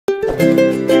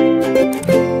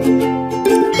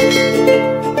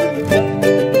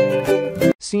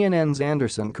CNN's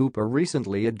Anderson Cooper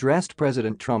recently addressed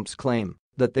President Trump's claim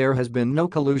that there has been no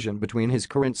collusion between his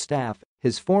current staff,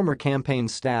 his former campaign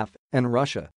staff, and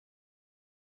Russia.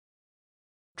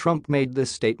 Trump made this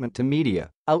statement to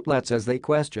media outlets as they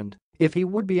questioned if he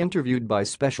would be interviewed by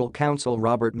special counsel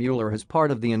Robert Mueller as part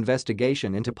of the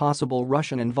investigation into possible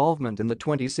Russian involvement in the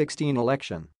 2016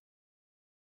 election.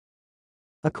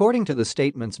 According to the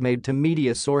statements made to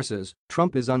media sources,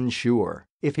 Trump is unsure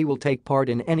if he will take part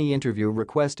in any interview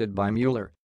requested by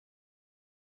Mueller.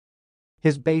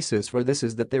 His basis for this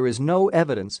is that there is no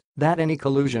evidence that any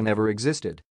collusion ever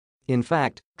existed. In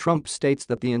fact, Trump states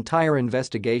that the entire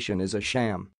investigation is a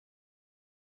sham.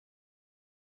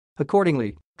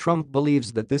 Accordingly, Trump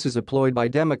believes that this is a ploy by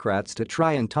Democrats to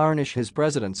try and tarnish his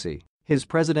presidency, his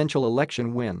presidential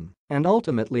election win, and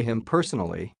ultimately him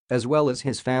personally, as well as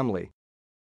his family.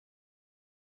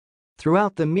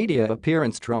 Throughout the media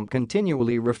appearance, Trump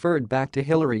continually referred back to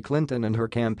Hillary Clinton and her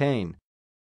campaign.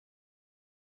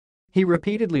 He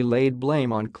repeatedly laid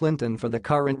blame on Clinton for the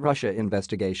current Russia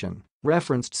investigation,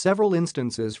 referenced several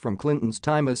instances from Clinton's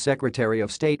time as Secretary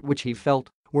of State which he felt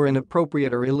were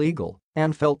inappropriate or illegal,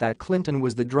 and felt that Clinton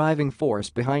was the driving force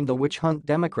behind the witch hunt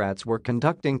Democrats were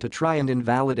conducting to try and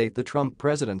invalidate the Trump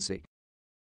presidency.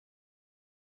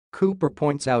 Cooper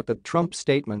points out that Trump's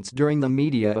statements during the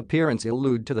media appearance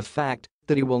allude to the fact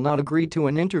that he will not agree to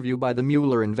an interview by the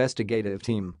Mueller investigative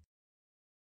team.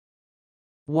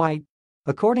 Why?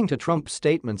 According to Trump's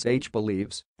statements, H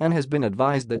believes and has been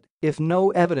advised that if no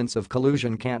evidence of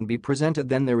collusion can be presented,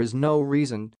 then there is no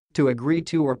reason to agree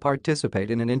to or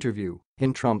participate in an interview.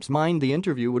 In Trump's mind, the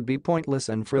interview would be pointless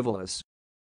and frivolous.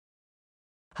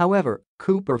 However,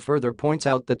 Cooper further points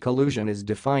out that collusion is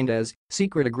defined as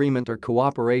secret agreement or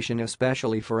cooperation,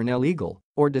 especially for an illegal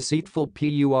or deceitful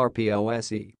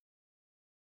purpose.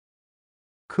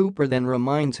 Cooper then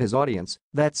reminds his audience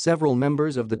that several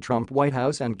members of the Trump White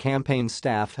House and campaign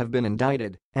staff have been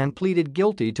indicted and pleaded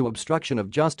guilty to obstruction of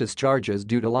justice charges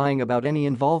due to lying about any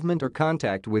involvement or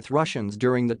contact with Russians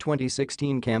during the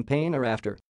 2016 campaign or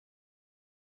after.